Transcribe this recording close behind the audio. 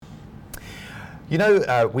You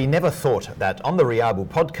know, we never thought that on the Riabu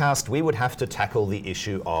podcast we would have to tackle the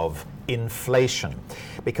issue of inflation,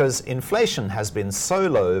 because inflation has been so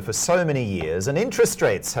low for so many years and interest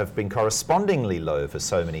rates have been correspondingly low for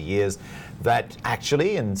so many years that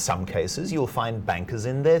actually in some cases you'll find bankers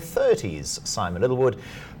in their 30s, Simon Littlewood,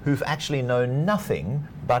 who've actually known nothing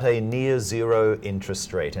but a near zero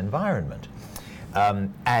interest rate environment.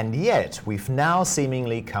 And yet, we've now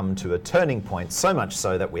seemingly come to a turning point, so much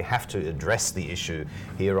so that we have to address the issue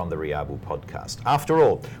here on the Riabu podcast. After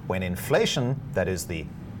all, when inflation, that is the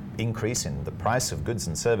increase in the price of goods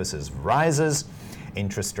and services, rises,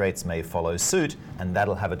 interest rates may follow suit, and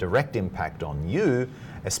that'll have a direct impact on you,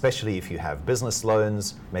 especially if you have business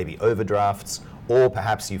loans, maybe overdrafts, or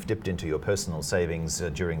perhaps you've dipped into your personal savings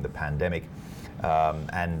during the pandemic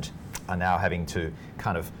and are now having to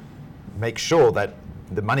kind of make sure that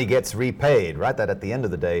the money gets repaid, right? That at the end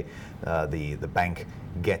of the day, the bank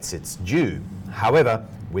gets its due. However,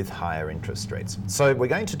 with higher interest rates. So we're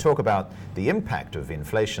going to talk about the impact of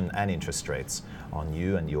inflation and interest rates on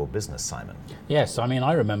you and your business, Simon. Yes, I mean,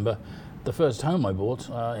 I remember the first home I bought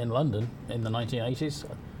in London in the 1980s,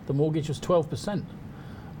 the mortgage was 12%.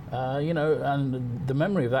 And the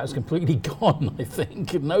memory of that is completely gone, I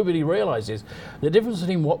think. Nobody realizes the difference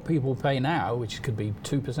between what people pay now, which could be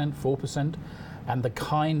 2%, 4%, and the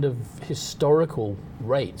kind of historical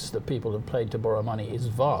rates that people have paid to borrow money is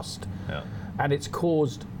vast. Yeah. And it's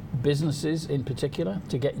caused businesses in particular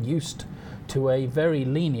to get used to a very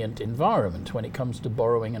lenient environment when it comes to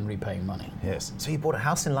borrowing and repaying money. Yes. So you bought a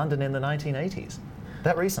house in London in the 1980s?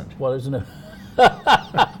 That recent? Well, isn't it?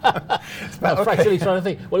 I'm actually trying to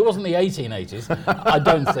think. Well, it wasn't the 1880s, I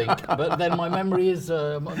don't think. But then my memory is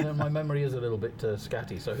a little bit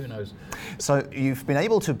scatty. So who knows? So you've been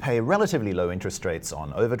able to pay relatively low interest rates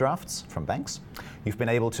on overdrafts from banks. You've been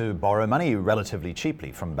able to borrow money relatively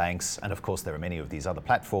cheaply from banks, and of course there are many of these other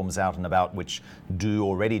platforms out and about which do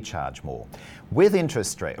already charge more. With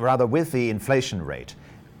the inflation rate,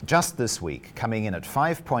 just this week, coming in at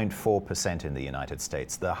 5.4% in the United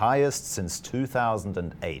States, the highest since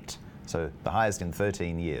 2008, so the highest in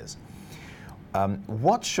 13 years.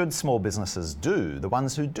 What should small businesses do, the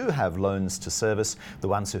ones who do have loans to service, the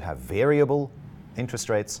ones who have variable interest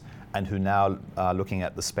rates, and who now are looking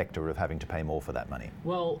at the spectre of having to pay more for that money?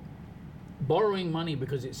 Well, borrowing money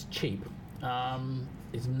because it's cheap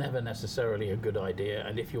is never necessarily a good idea,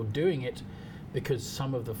 and if you're doing it because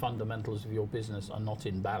some of the fundamentals of your business are not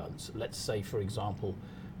in balance. Let's say, for example,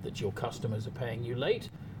 that your customers are paying you late,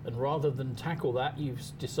 and rather than tackle that, you've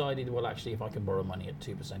decided, well, actually, if I can borrow money at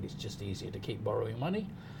 2%, it's just easier to keep borrowing money.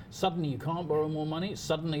 Suddenly you can't borrow more money.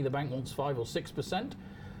 Suddenly the bank wants 5 or 6%.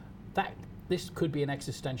 This could be an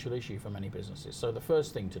existential issue for many businesses. So the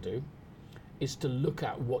first thing to do is to look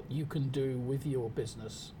at what you can do with your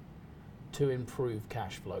business to improve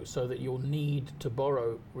cash flow so that your need to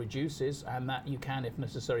borrow reduces and that you can, if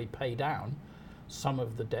necessary, pay down some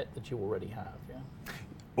of the debt that you already have. Yeah.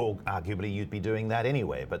 Well, arguably you'd be doing that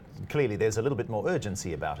anyway, but clearly there's a little bit more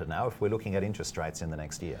urgency about it now if we're looking at interest rates in the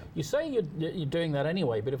next year. You say you're doing that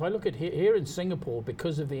anyway, but if I look at here in Singapore,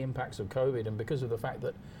 because of the impacts of COVID and because of the fact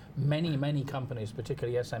that many companies,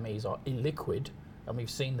 particularly SMEs, are illiquid, and we've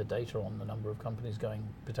seen the data on the number of companies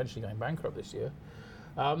potentially going bankrupt this year,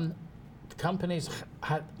 the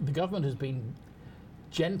government has been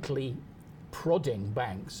gently prodding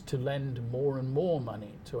banks to lend more and more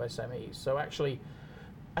money to SMEs. So actually,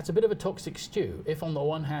 that's a bit of a toxic stew. If on the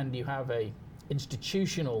one hand you have a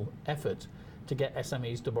institutional effort to get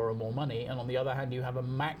SMEs to borrow more money, and on the other hand you have a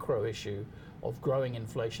macro issue of growing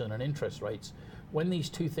inflation and interest rates, when these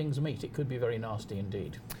two things meet, it could be very nasty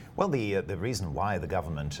indeed. Well, the reason why the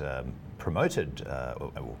government promoted,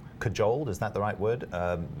 or cajoled, is that the right word,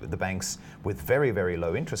 the banks with very, very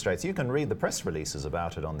low interest rates, you can read the press releases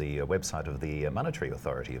about it on the website of the Monetary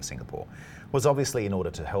Authority of Singapore, was obviously in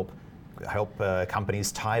order to help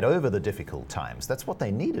companies tide over the difficult times. That's what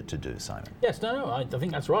they needed to do, Simon. Yes, I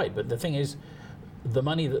think that's right. But the thing is, the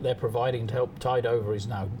money that they're providing to help tide over is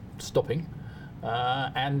now stopping.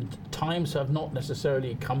 And times have not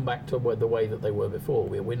necessarily come back to the way that they were before.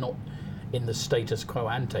 We're not in the status quo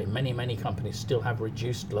ante. Many companies still have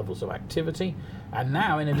reduced levels of activity. And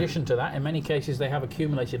now, in addition to that, in many cases, they have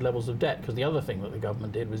accumulated levels of debt, because the other thing that the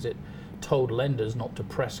government did was it told lenders not to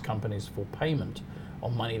press companies for payment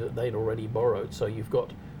on money that they'd already borrowed. So you've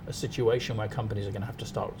got a situation where companies are going to have to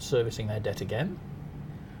start servicing their debt again.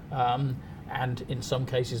 And in some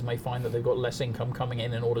cases may find that they've got less income coming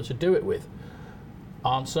in order to do it with.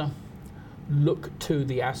 Answer: look to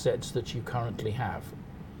the assets that you currently have.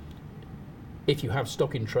 If you have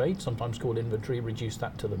stock in trade, sometimes called inventory, reduce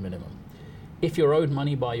that to the minimum. if you're owed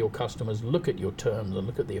money by your customers, look at your terms and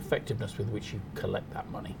look at the effectiveness with which you collect that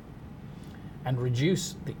money. And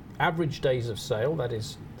reduce the average days of sale, that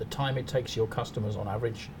is the time it takes your customers on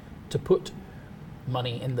average to put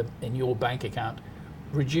money in your bank account,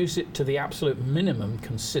 reduce it to the absolute minimum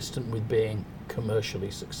consistent with being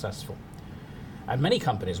commercially successful. And many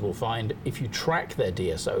companies will find if you track their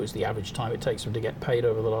DSOs, the average time it takes them to get paid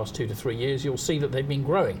over the last 2 to 3 years, you'll see that they've been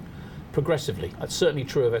growing progressively. That's certainly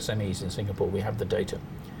true of SMEs in Singapore. We have the data.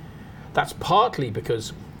 That's partly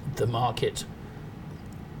because the market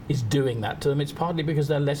is doing that to them. It's partly because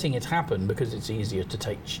they're letting it happen because it's easier to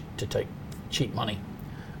take cheap money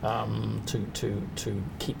to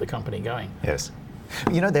keep the company going. Yes.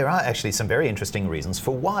 You know, there are actually some very interesting reasons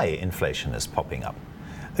for why inflation is popping up.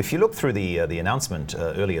 If you look through the announcement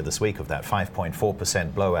earlier this week of that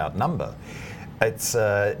 5.4% blowout number, it's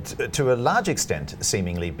to a large extent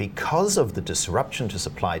seemingly because of the disruption to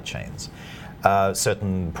supply chains.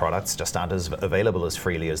 Certain products just aren't as available as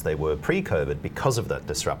freely as they were pre-COVID because of that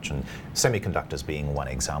disruption, semiconductors being one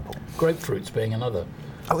example. Grapefruits being another.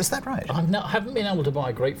 Oh, is that right? I haven't been able to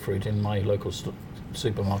buy grapefruit in my local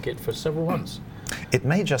supermarket for several months. It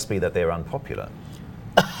may just be that they're unpopular.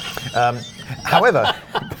 However,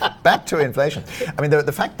 back to inflation. I mean,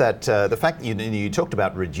 the fact that you talked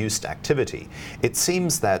about reduced activity, it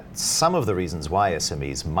seems that some of the reasons why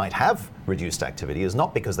SMEs might have reduced activity is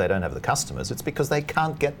not because they don't have the customers, it's because they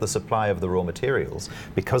can't get the supply of the raw materials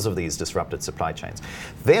because of these disrupted supply chains.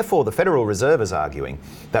 Therefore, the Federal Reserve is arguing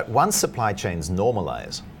that once supply chains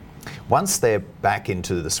normalize, once they're back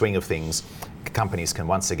into the swing of things, companies can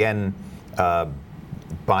once again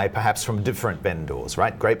buy perhaps from different vendors,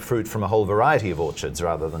 right? Grapefruit from a whole variety of orchards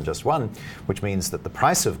rather than just one, which means that the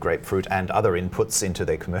price of grapefruit and other inputs into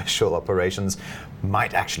their commercial operations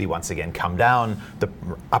might actually once again come down. The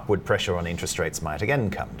upward pressure on interest rates might again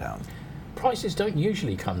come down. Prices don't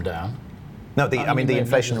usually come down. No, the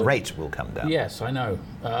inflation rate will come down. Yes, I know.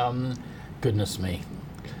 Goodness me.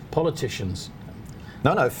 Politicians.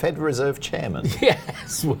 No, Fed Reserve Chairman.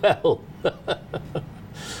 Yes, well...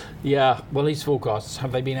 Yeah, well, these forecasts,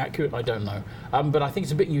 have they been accurate? I don't know. But I think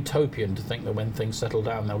it's a bit utopian to think that when things settle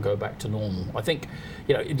down, they'll go back to normal. I think,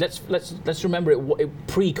 you know, let's remember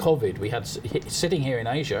pre-COVID, we had, sitting here in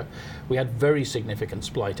Asia, we had very significant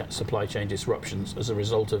supply chain disruptions as a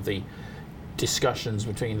result of the discussions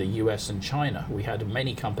between the US and China. We had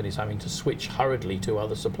many companies having to switch hurriedly to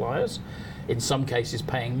other suppliers, in some cases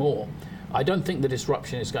paying more. I don't think the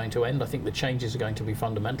disruption is going to end. I think the changes are going to be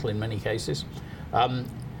fundamental in many cases.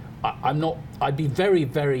 I'd be very,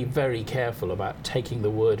 very, very careful about taking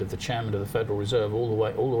the word of the chairman of the Federal Reserve all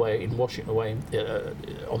the way in Washington,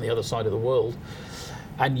 on the other side of the world,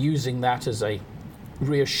 and using that as a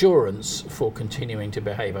reassurance for continuing to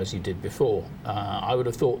behave as you did before. I would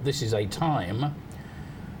have thought this is a time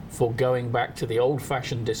for going back to the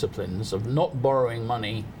old-fashioned disciplines of not borrowing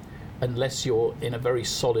money unless you're in a very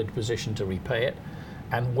solid position to repay it,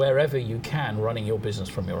 and wherever you can, running your business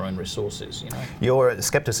from your own resources. You know? Your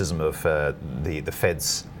skepticism of the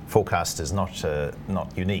Fed's forecast is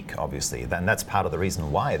not unique, obviously, and that's part of the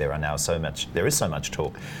reason why there is so much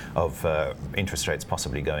talk of interest rates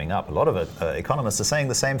possibly going up. A lot of economists are saying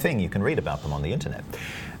the same thing. You can read about them on the internet.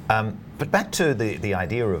 But back to the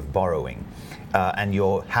idea of borrowing and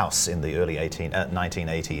your house in the early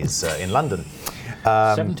 1980s in London.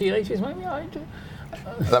 70s, 80s, maybe.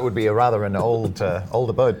 That would be an old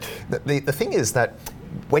abode. The thing is that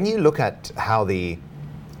when you look at how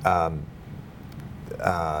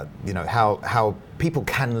how people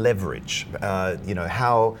can leverage,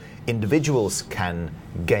 how individuals can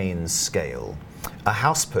gain scale, a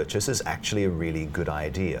house purchase is actually a really good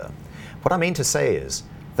idea. What I mean to say is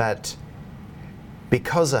that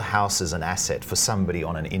because a house is an asset for somebody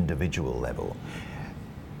on an individual level,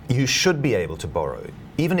 you should be able to borrow.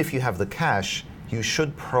 Even if you have the cash, you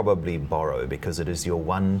should probably borrow because it is your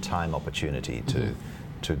one-time opportunity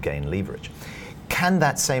to gain leverage. Can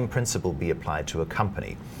that same principle be applied to a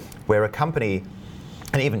company, where a company,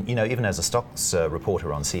 and even as a stocks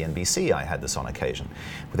reporter on CNBC, I had this on occasion,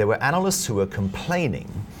 there were analysts who were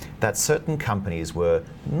complaining that certain companies were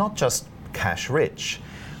not just cash rich,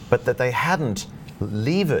 but that they hadn't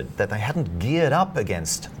levered, that they hadn't geared up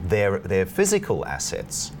against their physical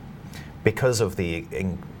assets because of the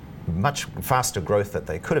much faster growth that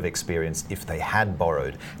they could have experienced if they had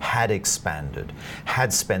borrowed, had expanded,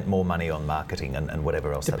 had spent more money on marketing and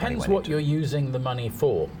whatever else. Depends what you're using the money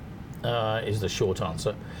for, is the short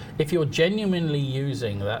answer. If you're genuinely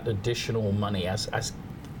using that additional money as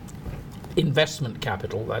investment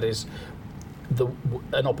capital, that is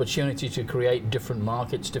an opportunity to create different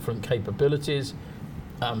markets, different capabilities,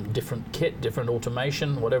 different kit, different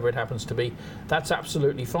automation, whatever it happens to be, that's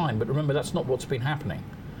absolutely fine. But remember, that's not what's been happening.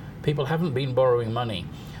 People haven't been borrowing money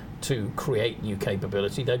to create new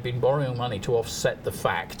capability. They've been borrowing money to offset the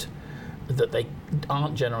fact that they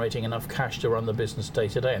aren't generating enough cash to run the business day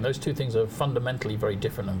to day. And those two things are fundamentally very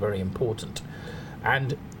different and very important.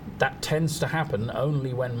 And that tends to happen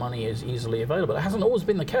only when money is easily available. It hasn't always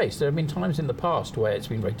been the case. There have been times in the past where it's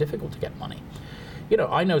been very difficult to get money. You know,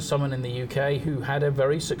 I know someone in the UK who had a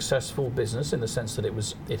very successful business in the sense that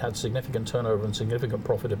it had significant turnover and significant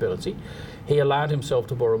profitability. He allowed himself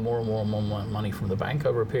to borrow more and more and more money from the bank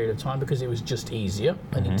over a period of time because it was just easier,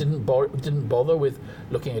 and he didn't bother with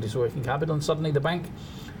looking at his working capital. And suddenly the bank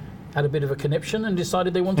had a bit of a conniption and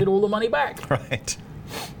decided they wanted all the money back. Right.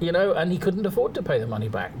 You know, and he couldn't afford to pay the money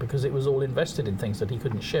back because it was all invested in things that he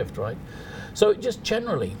couldn't shift, right? So just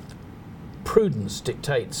generally, prudence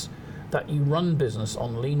dictates that you run business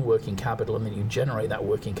on lean working capital and that you generate that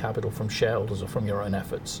working capital from shareholders or from your own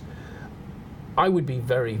efforts. I would be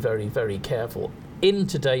very, very, very careful in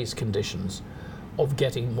today's conditions of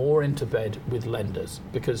getting more into bed with lenders,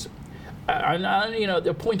 because you know,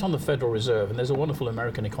 the point on the Federal Reserve, and there's a wonderful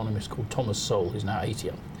American economist called Thomas Sowell, who's now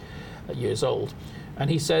 80 years old, and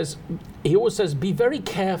he always says, be very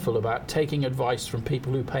careful about taking advice from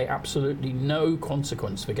people who pay absolutely no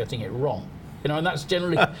consequence for getting it wrong. You know, and that's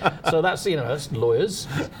generally, so that's, you know, that's lawyers,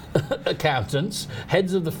 accountants,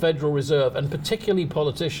 heads of the Federal Reserve, and particularly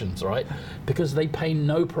politicians, right? Because they pay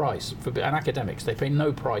no price for, and academics, they pay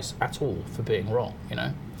no price at all for being wrong, you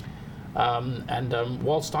know?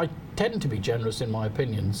 Whilst I tend to be generous in my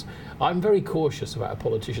opinions, I'm very cautious about a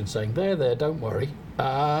politician saying, there, don't worry,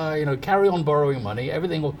 you know, carry on borrowing money,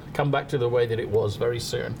 everything will come back to the way that it was very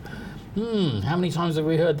soon. How many times have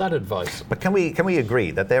we heard that advice? But can we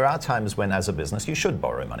agree that there are times when, as a business, you should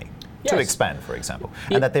borrow money to expand, for example,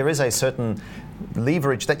 and that there is a certain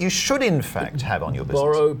leverage that you should, in fact, have on your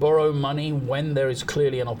business? Borrow money when there is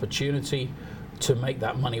clearly an opportunity to make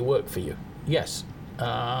that money work for you. Yes.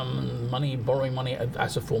 Borrowing money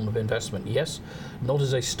as a form of investment. Yes. Not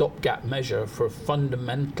as a stopgap measure for a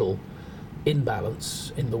fundamental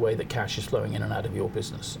imbalance in the way that cash is flowing in and out of your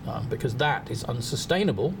business, because that is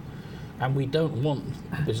unsustainable. And we don't want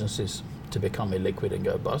businesses to become illiquid and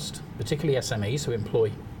go bust, particularly SMEs who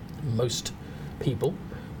employ most people.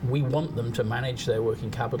 We want them to manage their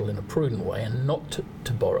working capital in a prudent way and not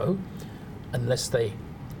to borrow unless they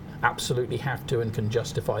absolutely have to and can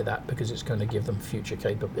justify that because it's going to give them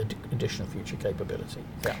additional future capability.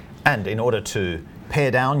 Yeah. And in order to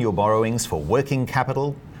pare down your borrowings for working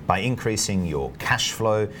capital by increasing your cash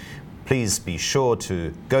flow, please be sure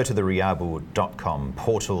to go to the Riabu.com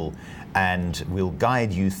portal, and we'll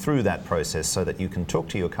guide you through that process so that you can talk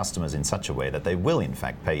to your customers in such a way that they will in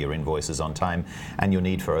fact pay your invoices on time and your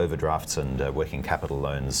need for overdrafts and working capital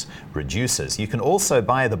loans reduces. You can also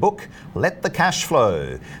buy the book Let the Cash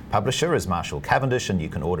Flow. Publisher is Marshall Cavendish, and you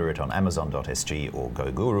can order it on Amazon.sg or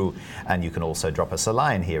GoGuru, and you can also drop us a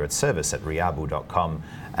line here at service@riabu.com,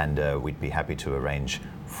 and we'd be happy to arrange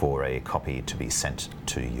for a copy to be sent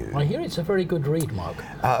to you. I hear it's a very good read, Mark.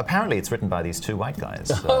 Apparently it's written by these two white guys.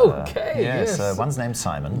 Okay, yes. One's named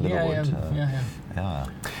Simon Littlewood. Yeah.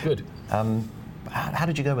 Good. How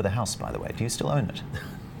did you go with the house, by the way? Do you still own it?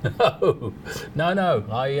 No.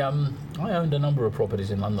 I owned a number of properties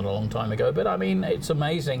in London a long time ago, but I mean, it's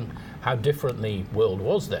amazing how different the world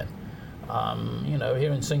was then. You know,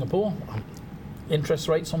 here in Singapore, interest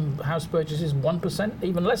rates on house purchases 1%,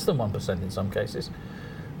 even less than 1% in some cases,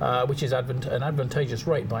 which is an advantageous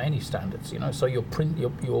rate by any standards. You know, so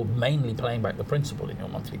you're mainly paying back the principal in your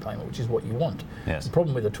monthly payment, which is what you want. Yes. The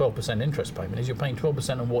problem with a 12% interest payment is you're paying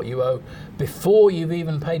 12% on what you owe before you've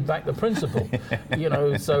even paid back the principal. You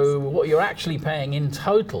know, so what you're actually paying in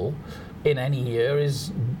total in any year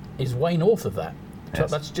is way north of that. Yes.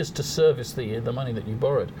 That's just to service the money that you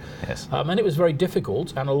borrowed. Yes. And it was very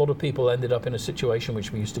difficult, and a lot of people ended up in a situation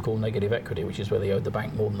which we used to call negative equity, which is where they owed the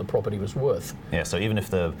bank more than the property was worth. Yeah, so even if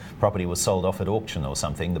the property was sold off at auction or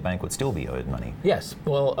something, the bank would still be owed money. Yes,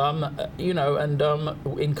 well, you know, and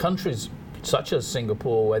in countries such as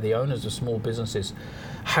Singapore, where the owners of small businesses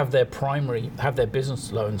have their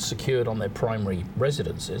business loans secured on their primary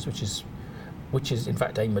residences, which is in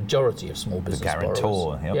fact a majority of small business guarantor,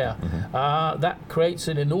 borrowers. yep. Yeah, that creates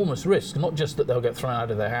an enormous risk, not just that they'll get thrown out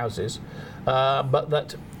of their houses, but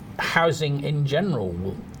that housing in general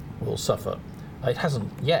will suffer. It hasn't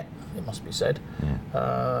yet, it must be said.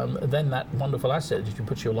 Then that wonderful asset that you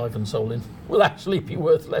put your life and soul in will actually be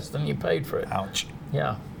worth less than you paid for it. Ouch.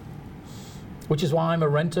 Yeah. Which is why I'm a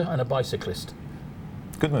renter and a bicyclist.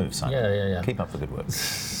 Good move, Simon. Yeah. Keep up the good work.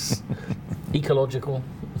 Ecological,